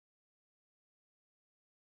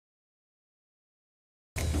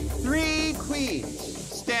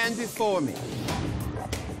queens, stand before me.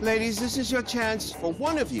 Ladies, this is your chance for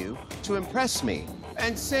one of you to impress me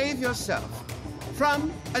and save yourself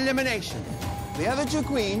from elimination. The other two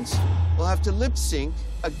queens will have to lip sync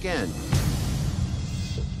again.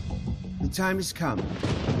 The time has come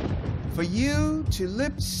for you to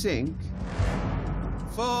lip sync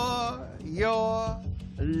for your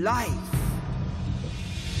life.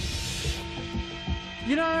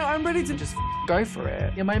 You know, I'm ready to just go for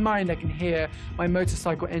it. In my mind, I can hear my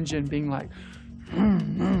motorcycle engine being like,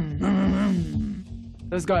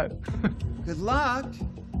 let's go. Good luck,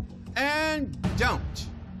 and don't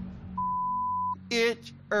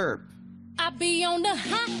it herb. I be on the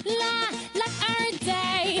hotline like every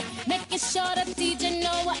day, making sure the DJ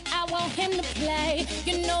know what I want him to play.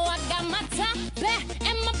 You know I got my top back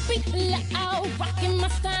and my feet loud, rocking my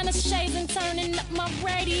Steiner shades and turning up my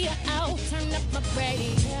radio. Turn up my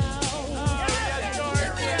radio. Oh, yes,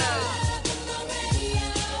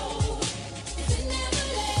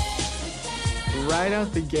 Right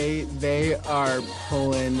out the gate, they are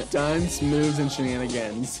pulling stunts, moves, and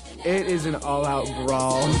shenanigans. It is an all-out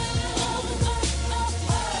brawl.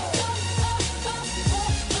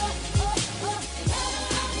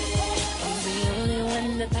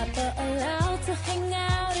 Papa allowed to hang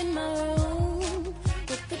out in my room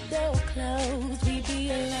with the door closed, we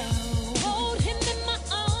be alone. Hold him in my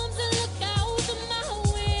arms and look out of my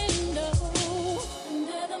window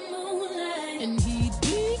under the moonlight, and he'd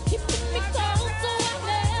be keeping me close, so I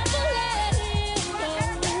never let him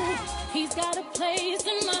go. He's got a place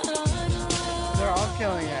in my heart. They're all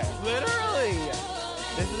killing it. Literally.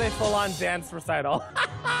 This is a full-on dance recital.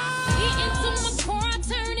 He into my car, I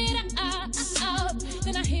turn it up.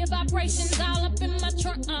 Then I hear vibrations all up in my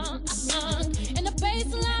trunk. And the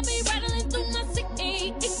bass line be rattling through my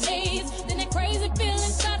CDs. Then that crazy feeling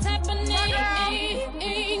starts happening.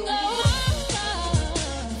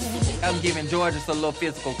 I'm giving Jorgeous a little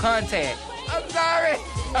physical contact. I'm sorry.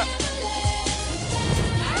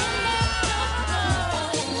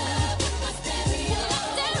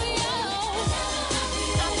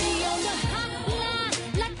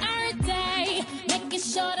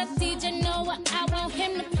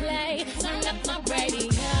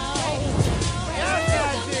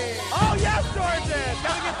 Oh, yes, Jorgeous!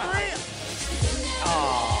 Gotta get 3!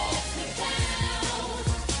 Oh.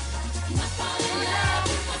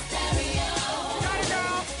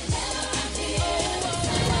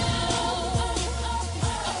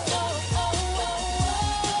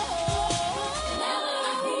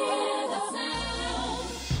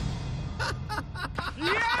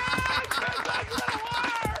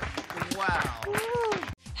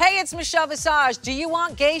 Hey, it's Michelle Visage. Do you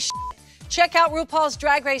want gay shit? Check out RuPaul's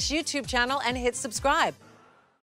Drag Race YouTube channel and hit subscribe.